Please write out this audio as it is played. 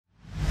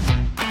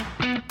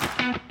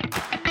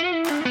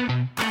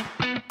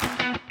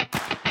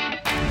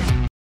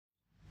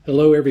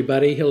Hello,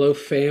 everybody. Hello,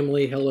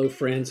 family. Hello,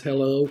 friends.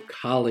 Hello,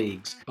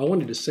 colleagues. I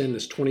wanted to send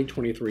this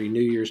 2023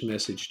 New Year's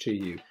message to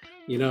you.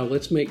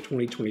 Let's make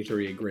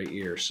 2023 a great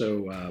year.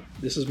 So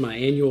this is my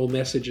annual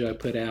message I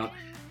put out.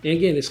 And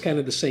again, it's kind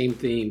of the same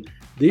theme.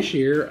 This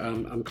year,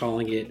 I'm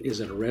calling it, is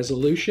it a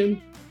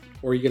resolution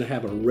or are you going to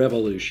have a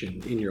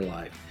revolution in your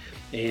life?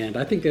 And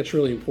I think that's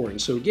really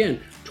important. So again,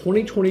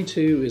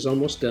 2022 is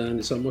almost done.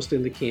 It's almost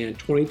in the can.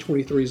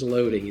 2023 is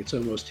loading. It's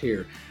almost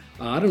here.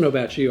 I don't know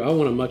about you. I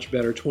want a much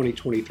better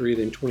 2023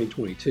 than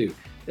 2022,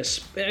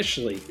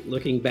 especially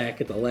looking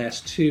back at the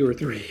last 2 or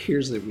 3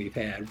 years that we've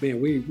had.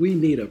 Man, we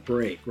need a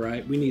break,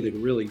 right? We need a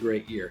really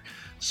great year.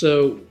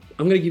 So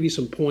I'm going to give you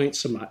some points,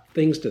 some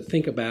things to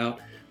think about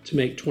to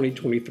make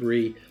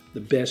 2023 the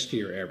best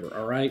year ever.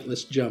 All right,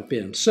 let's jump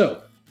in.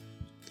 So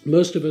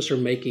most of us are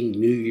making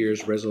New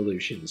Year's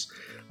resolutions.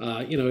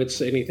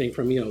 It's anything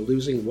from,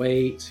 losing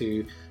weight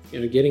to,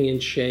 getting in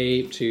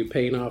shape to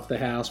paying off the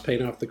house,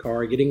 paying off the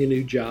car, getting a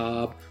new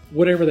job,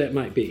 whatever that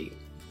might be.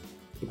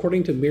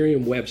 According to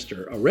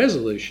Merriam-Webster, a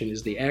resolution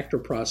is the act or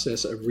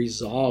process of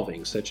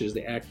resolving, such as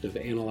the act of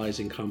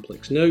analyzing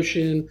complex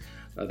notion,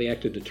 the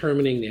act of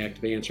determining, the act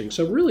of answering.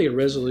 So really a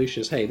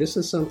resolution is, hey, this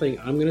is something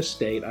I'm going to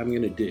state, I'm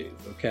going to do,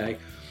 okay?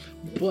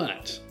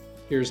 But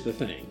here's the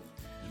thing.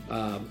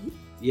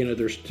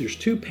 There's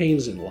 2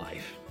 pains in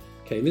life.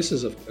 Okay, and this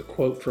is a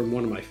quote from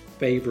one of my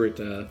favorite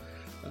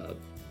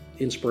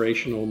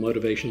inspirational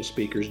motivational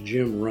speakers,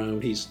 Jim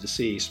Rohn. He's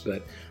deceased,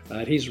 but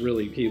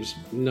he was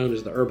known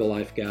as the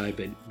Herbalife guy,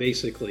 but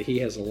basically he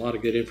has a lot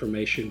of good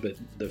information. But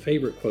the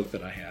favorite quote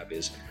that I have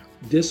is,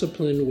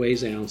 discipline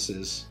weighs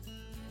ounces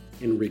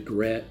and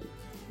regret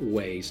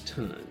weighs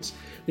tons.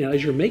 Now,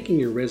 as you're making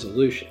your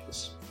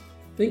resolutions,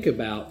 think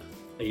about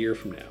a year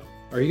from now.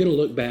 Are you going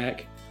to look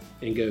back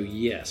and go,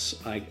 yes,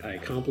 I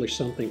accomplished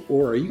something,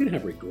 or are you going to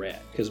have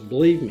regret? Because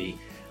believe me,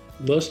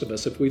 most of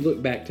us, if we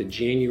look back to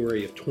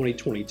January of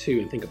 2022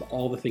 and think of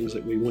all the things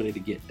that we wanted to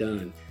get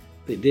done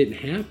that didn't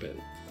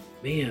happen,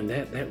 man,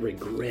 that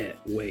regret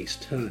weighs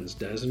tons,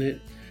 doesn't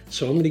it?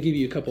 So I'm going to give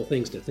you a couple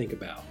things to think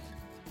about.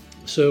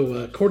 So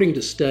according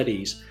to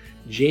studies,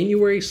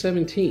 January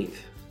 17th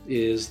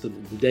is the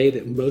day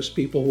that most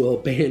people will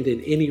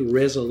abandon any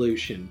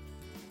resolution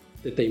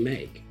that they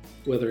make.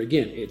 Whether,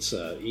 again, it's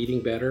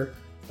eating better,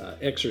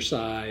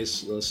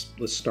 exercise,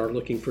 let's start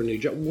looking for a new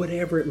job,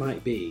 whatever it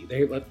might be.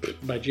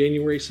 By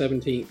January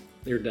 17th,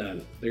 they're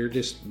done. They're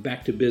just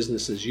back to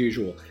business as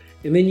usual.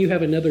 And then you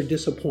have another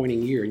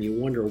disappointing year and you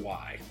wonder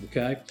why,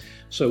 okay?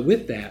 So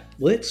with that,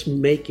 let's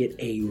make it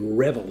a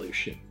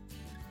revolution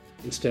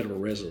instead of a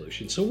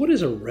resolution. So what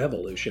is a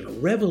revolution? A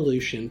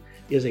revolution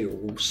is a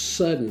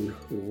sudden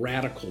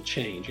radical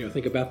change.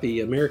 Think about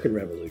the American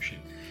Revolution.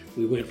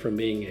 We went from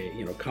being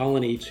a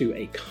colony to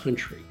a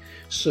country.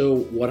 So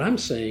what I'm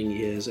saying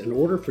is, in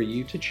order for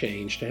you to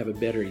change, to have a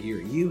better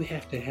year, you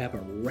have to have a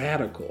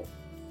radical,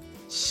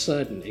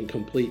 sudden, and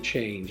complete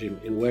change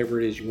in whatever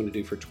it is you want to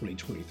do for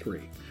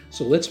 2023.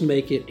 So let's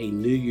make it a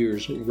New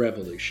Year's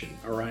revolution,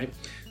 all right?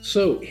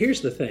 So here's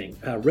the thing.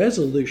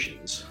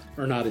 Resolutions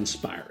are not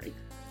inspiring.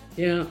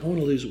 Yeah, I want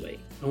to lose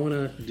weight. I want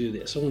to do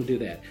this. I want to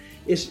do that.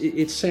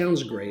 It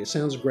sounds great. It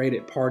sounds great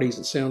at parties.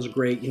 It sounds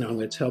great. I'm going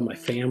to tell my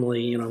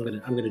family, I'm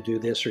going to do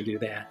this or do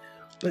that.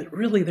 But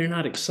really, they're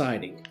not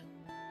exciting.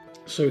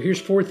 So here's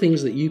 4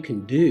 things that you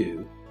can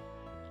do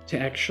to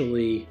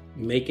actually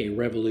make a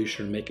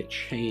revolution or make a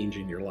change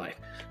in your life.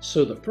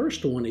 So the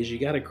first one is you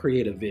got to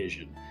create a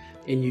vision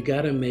and you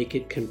got to make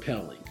it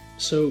compelling.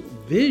 So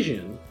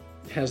vision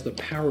has the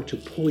power to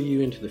pull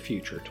you into the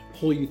future, to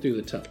pull you through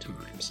the tough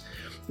times.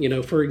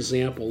 For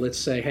example, let's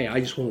say, hey, I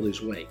just want to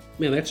lose weight.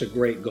 Man, that's a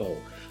great goal.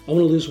 I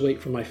want to lose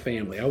weight for my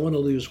family. I want to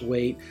lose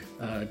weight,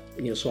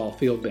 so I'll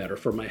feel better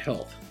for my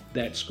health.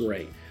 That's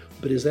great.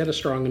 But is that a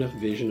strong enough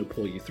vision to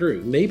pull you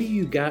through? Maybe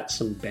you got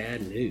some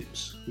bad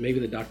news. Maybe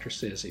the doctor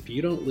says, if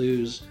you don't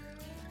lose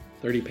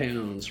 30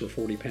 pounds or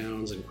 40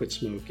 pounds and quit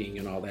smoking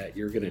and all that,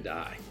 you're going to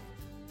die.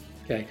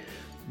 Okay.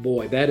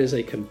 Boy, that is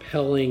a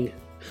compelling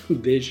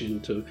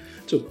vision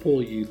to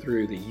pull you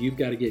through that you've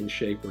got to get in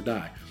shape or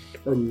die.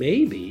 Or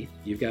maybe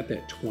you've got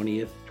that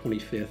 20th,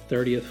 25th,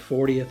 30th,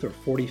 40th, or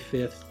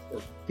 45th,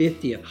 or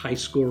 50th high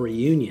school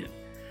reunion.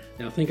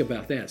 Now think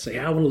about that. Say,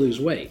 I want to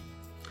lose weight.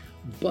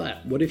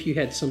 But what if you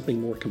had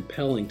something more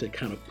compelling to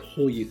kind of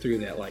pull you through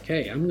that? Like,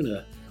 hey, I'm going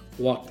to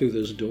walk through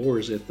those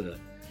doors at the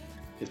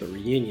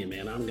reunion,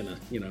 man. I'm going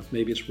to,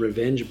 maybe it's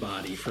revenge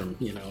body from,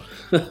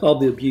 all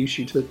the abuse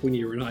you took when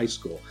you were in high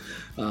school.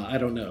 I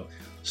don't know.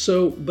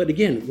 So, but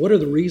again, what are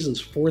the reasons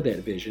for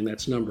that vision?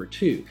 That's number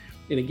 2.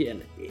 And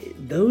again,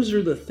 those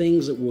are the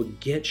things that will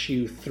get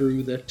you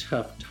through the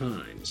tough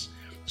times.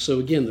 So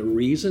again, the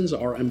reasons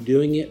are, I'm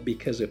doing it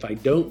because if I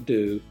don't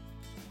do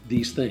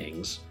these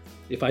things,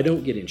 if I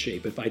don't get in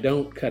shape, if I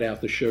don't cut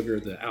out the sugar,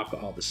 the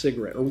alcohol, the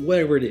cigarette, or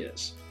whatever it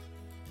is,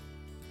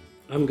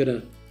 I'm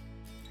going to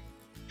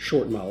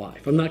shorten my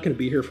life. I'm not going to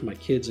be here for my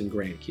kids and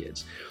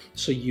grandkids.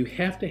 So you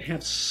have to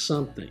have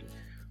something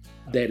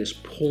that is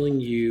pulling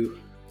you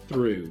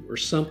through, or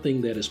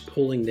something that is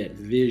pulling that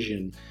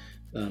vision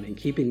and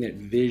keeping that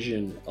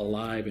vision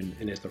alive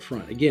and at the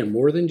front. Again,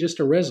 more than just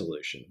a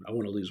resolution, I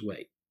want to lose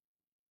weight.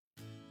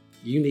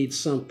 You need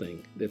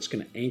something that's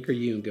going to anchor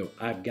you and go,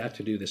 I've got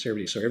to do this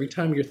every day. So every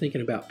time you're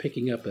thinking about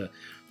picking up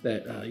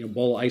that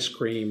bowl of ice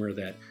cream or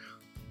that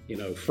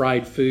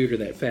fried food or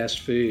that fast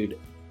food,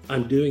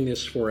 I'm doing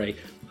this for a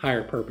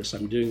higher purpose.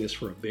 I'm doing this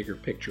for a bigger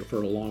picture,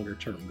 for a longer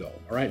term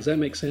goal. All right, does that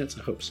make sense?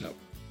 I hope so.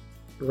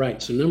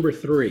 Right, so number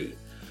 3,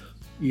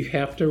 you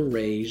have to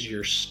raise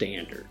your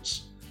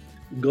standards.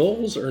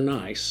 Goals are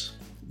nice,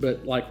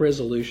 but like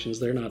resolutions,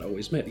 they're not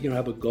always met.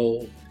 Have a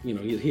goal,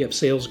 you have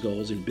sales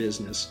goals in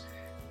business.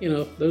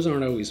 Those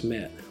aren't always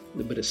met.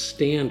 But a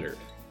standard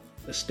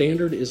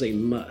is a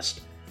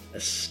must. A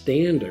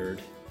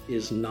standard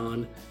is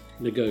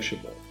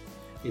non-negotiable.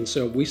 And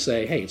so we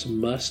say, hey, it's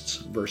musts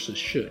versus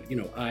should.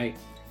 I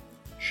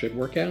should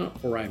work out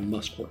or I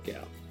must work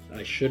out.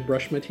 I should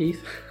brush my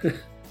teeth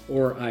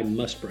or I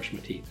must brush my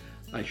teeth.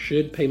 I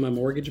should pay my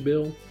mortgage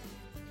bill.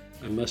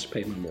 I must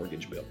pay my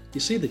mortgage bill.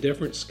 You see the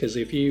difference? Because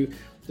if you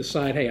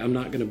decide, hey, I'm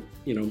not going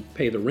to,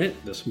 pay the rent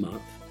this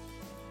month,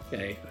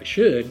 okay, I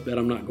should, but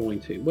I'm not going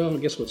to. Well,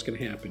 guess what's going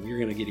to happen? You're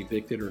going to get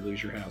evicted or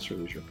lose your house or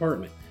lose your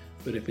apartment.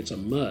 But if it's a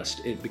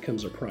must, it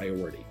becomes a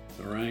priority,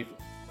 all right?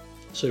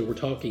 So we're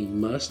talking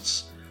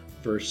musts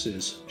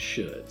versus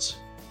shoulds.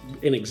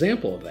 An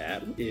example of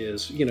that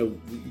is,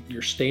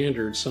 your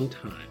standards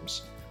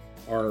sometimes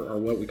are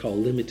what we call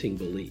limiting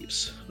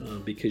beliefs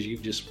because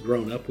you've just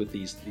grown up with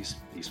these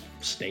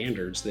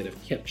standards that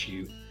have kept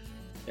you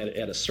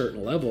at a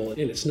certain level, and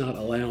it's not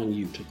allowing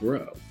you to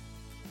grow.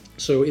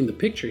 So in the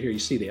picture here, you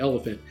see the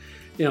elephant.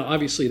 Now,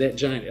 obviously, that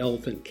giant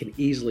elephant can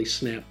easily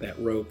snap that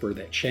rope or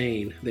that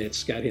chain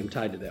that's got him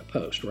tied to that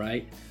post,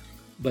 right?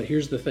 But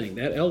here's the thing.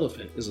 That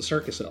elephant is a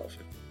circus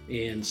elephant.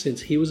 And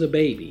since he was a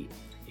baby,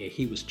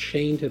 he was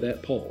chained to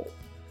that pole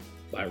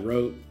by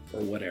rope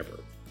or whatever.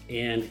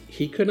 And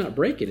he could not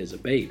break it as a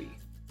baby,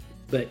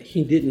 but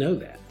he didn't know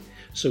that.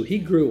 So he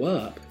grew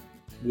up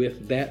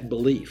with that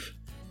belief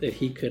that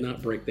he could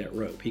not break that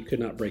rope. He could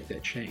not break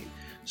that chain.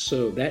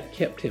 So that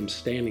kept him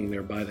standing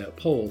there by that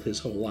pole his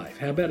whole life.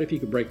 How about if you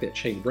could break that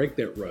chain, break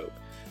that rope,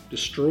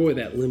 destroy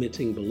that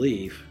limiting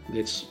belief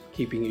that's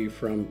keeping you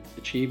from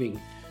achieving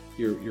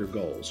your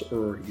goals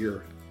or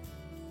your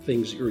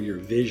things or your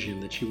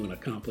vision that you want to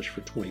accomplish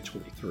for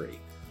 2023.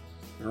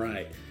 All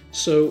right.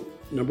 So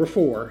number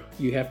 4,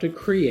 you have to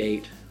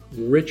create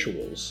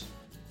rituals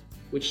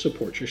which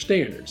support your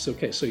standards.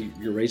 Okay, so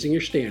you're raising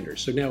your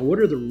standards. So now what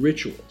are the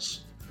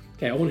rituals?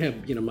 Okay, I want to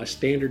have, my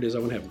standard is I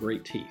want to have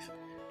great teeth.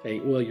 Okay,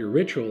 well, your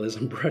ritual is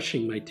I'm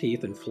brushing my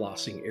teeth and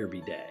flossing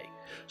every day.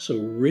 So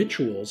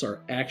rituals are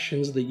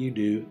actions that you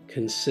do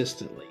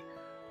consistently.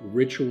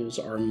 Rituals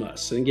are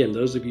musts. And again,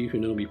 those of you who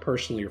know me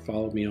personally or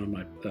follow me on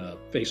my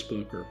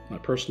Facebook or my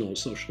personal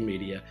social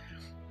media,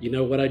 you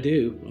know what I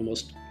do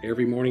almost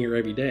every morning or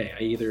every day.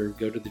 I either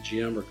go to the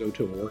gym or go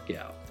to a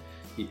workout.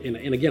 And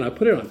again, I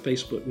put it on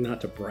Facebook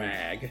not to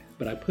brag,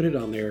 but I put it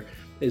on there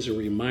as a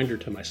reminder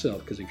to myself,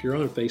 because if you're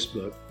on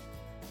Facebook,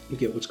 you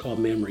get what's called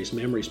memories.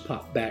 Memories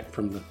pop back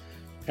from the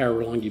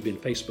however long you've been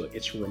Facebook.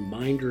 It's a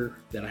reminder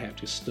that I have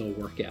to still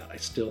work out. I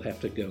still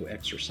have to go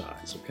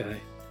exercise, okay?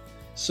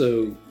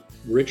 So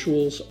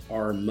rituals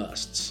are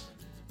musts.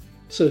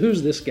 So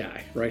who's this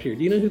guy right here?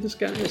 Do you know who this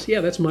guy is?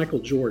 Yeah, that's Michael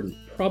Jordan,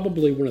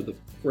 probably one of the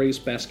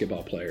greatest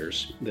basketball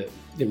players that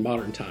in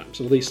modern times,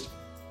 at least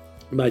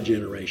my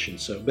generation.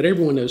 But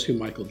everyone knows who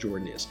Michael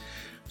Jordan is.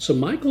 So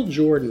Michael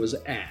Jordan was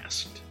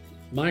asked,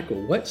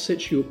 Michael, what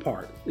sets you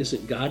apart? Is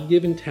it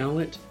God-given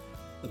talent,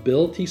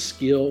 ability,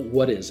 skill?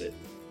 What is it?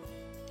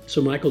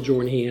 So Michael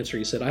Jordan, he answered,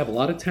 he said, I have a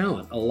lot of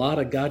talent, a lot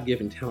of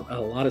God-given talent, a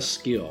lot of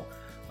skill.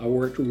 I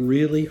worked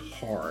really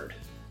hard,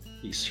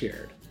 he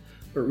shared.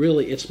 But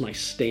really, it's my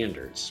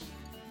standards.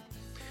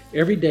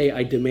 Every day,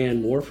 I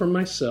demand more from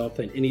myself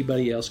than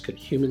anybody else could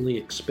humanly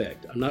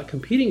expect. I'm not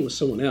competing with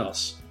someone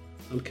else.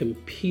 I'm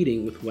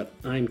competing with what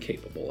I'm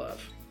capable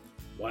of.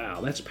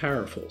 Wow, that's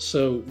powerful.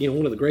 So,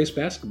 one of the greatest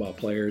basketball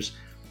players,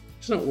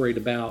 he's not worried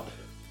about,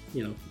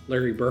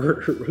 Larry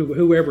Bird or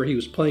whoever he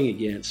was playing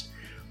against.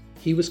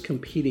 He was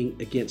competing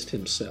against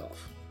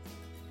himself.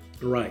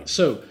 Right.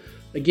 So,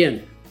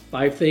 again,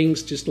 5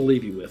 things just to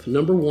leave you with.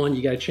 Number 1,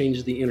 you got to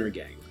change the inner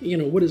game.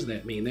 What does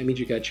that mean? That means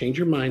you got to change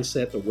your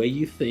mindset, the way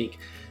you think.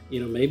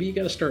 Maybe you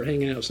got to start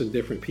hanging out with some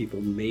different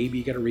people. Maybe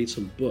you got to read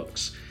some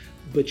books.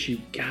 But you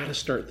got to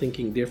start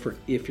thinking different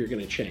if you're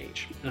going to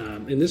change.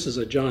 And this is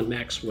a John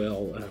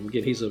Maxwell.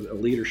 Again, he's a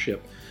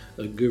leadership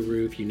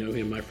guru. If you know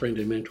him, my friend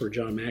and mentor,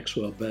 John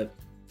Maxwell. But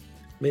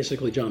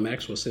basically, John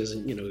Maxwell says,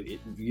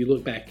 you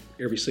look back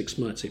every 6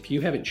 months. If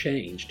you haven't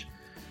changed,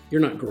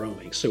 you're not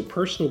growing. So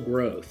personal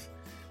growth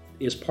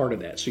is part of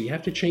that. So you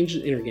have to change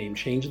the inner game,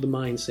 change the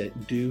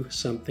mindset, do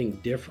something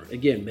different.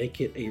 Again, make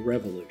it a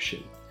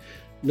revolution.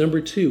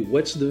 Number 2,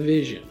 what's the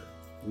vision?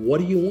 What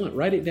do you want?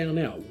 Write it down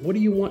now. What do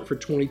you want for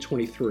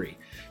 2023?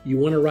 You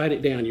want to write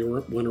it down. You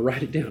want to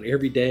write it down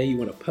every day. You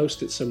want to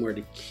post it somewhere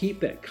to keep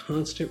that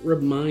constant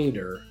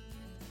reminder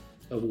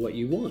of what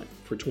you want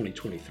for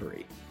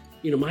 2023.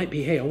 Might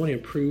be, hey, I want to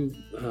improve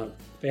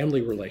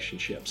family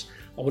relationships.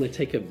 I want to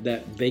take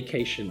that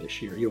vacation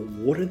this year.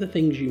 What are the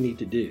things you need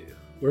to do?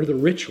 What are the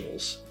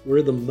rituals? What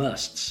are the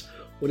musts?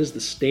 What is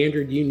the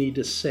standard you need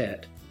to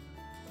set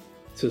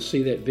to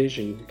see that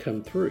vision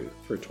come through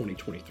for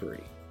 2023?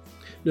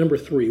 Number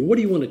 3, what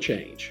do you want to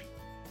change?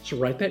 So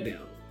write that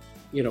down.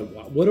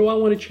 What do I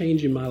want to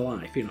change in my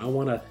life? I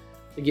want to,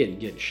 again,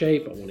 get in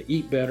shape. I want to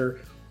eat better.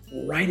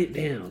 Write it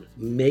down.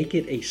 Make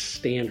it a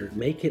standard.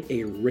 Make it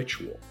a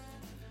ritual.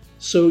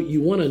 So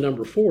you want to,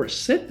 number 4,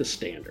 set the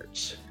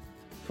standards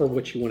for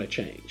what you want to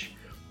change.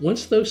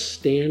 Once those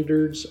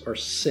standards are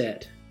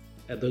set,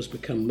 those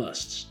become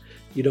musts.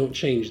 You don't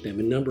change them.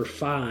 And number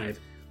 5,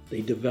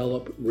 they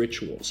develop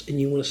rituals. And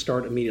you want to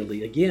start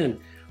immediately. Again,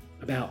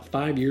 about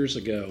 5 years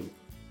ago,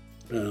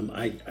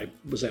 I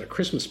was at a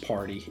Christmas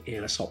party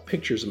and I saw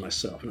pictures of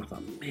myself and I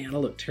thought, man, I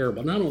look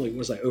terrible. Not only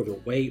was I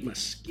overweight, my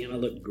skin, I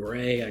looked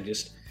gray. I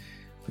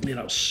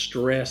was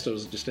stressed. I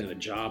was just in a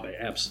job I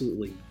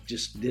absolutely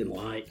just didn't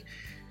like.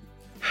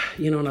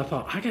 And I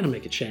thought, I got to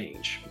make a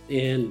change.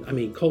 And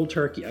cold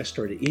turkey, I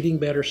started eating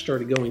better,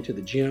 started going to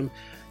the gym.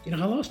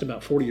 I lost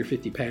about 40 or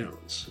 50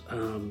 pounds.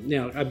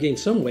 Now I've gained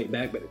some weight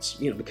back, but it's,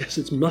 because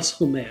it's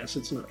muscle mass,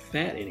 it's not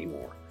fat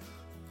anymore.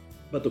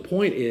 But the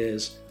point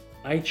is,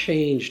 I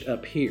changed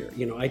up here.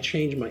 I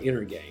changed my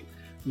inner game.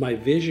 My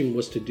vision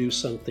was to do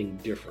something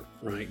different,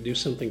 right? Do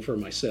something for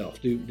myself,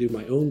 do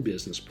my own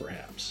business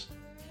perhaps,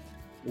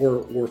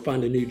 or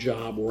find a new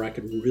job where I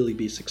could really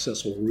be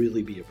successful,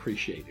 really be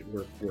appreciated,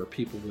 where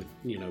people would,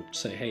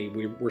 say, hey,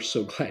 we're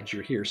so glad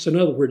you're here. So in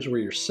other words, where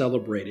you're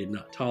celebrated,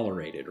 not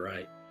tolerated,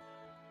 right?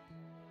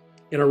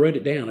 And I wrote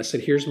it down. I said,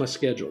 here's my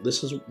schedule.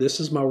 This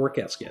is my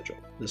workout schedule.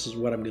 This is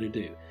what I'm going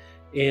to do.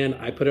 And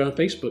I put it on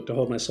Facebook to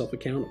hold myself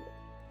accountable.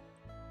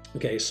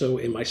 Okay, so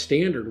my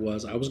standard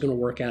was I was going to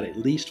work out at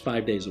least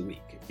 5 days a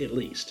week, at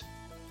least.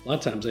 A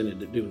lot of times I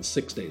ended up doing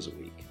 6 days a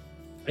week.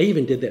 I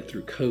even did that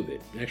through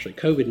COVID. Actually,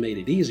 COVID made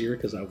it easier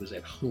because I was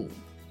at home.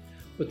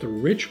 But the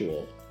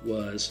ritual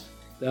was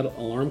that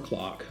alarm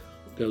clock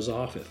goes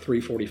off at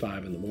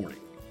 3:45 in the morning.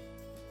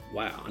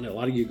 Wow, I know a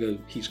lot of you go,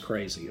 he's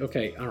crazy.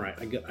 Okay, all right,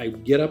 I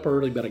get up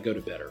early, but I go to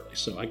bed early.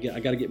 So I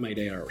got to get my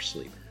 8 hours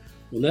sleep.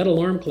 When that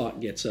alarm clock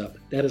gets up,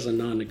 that is a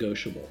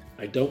non-negotiable.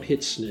 I don't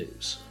hit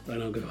snooze. I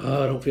don't go,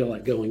 I don't feel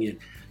like going in.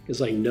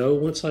 Because I know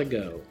once I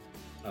go,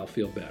 I'll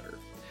feel better.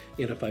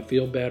 And if I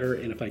feel better,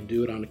 and if I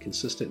do it on a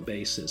consistent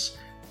basis,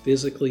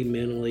 physically,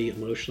 mentally,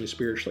 emotionally,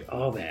 spiritually,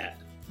 all that,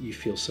 you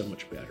feel so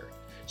much better.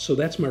 So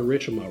that's my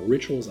ritual. My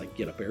ritual is I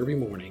get up every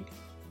morning,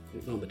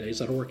 on the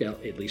days I don't work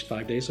out, at least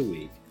 5 days a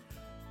week,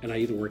 and I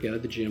either work out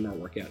at the gym or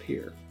work out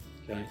here.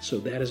 Okay, so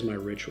that is my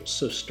ritual.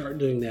 So start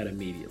doing that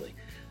immediately.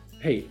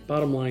 Hey,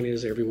 bottom line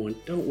is, everyone,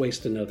 don't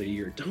waste another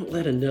year. Don't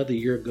let another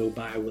year go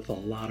by with a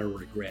lot of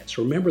regrets.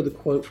 Remember the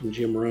quote from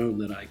Jim Rohn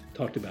that I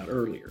talked about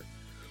earlier.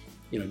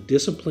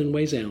 Discipline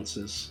weighs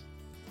ounces,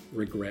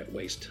 regret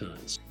weighs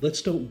tons.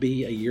 Let's don't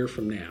be a year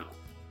from now,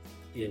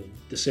 in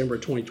December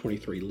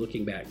 2023,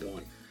 looking back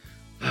going,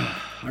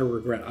 I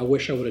regret, I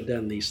wish I would have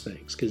done these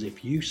things. Because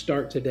if you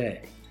start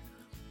today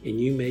and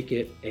you make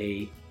it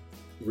a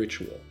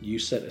ritual, you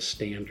set a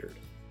standard,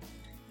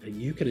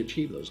 and you can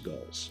achieve those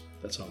goals.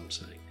 That's all I'm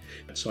saying.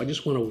 So I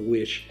just want to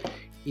wish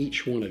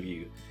each one of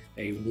you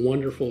a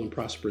wonderful and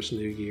prosperous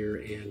new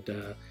year.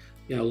 And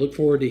I look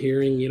forward to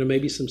hearing,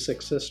 maybe some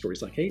success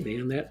stories like, hey,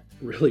 Dan, that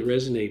really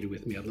resonated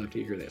with me. I'd love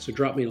to hear that. So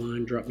drop me a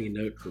line, drop me a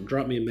note, or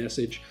drop me a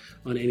message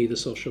on any of the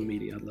social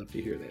media. I'd love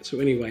to hear that. So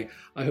anyway,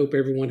 I hope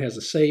everyone has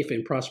a safe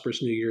and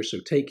prosperous new year. So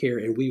take care,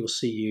 and we will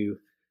see you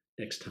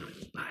next time.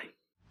 Bye.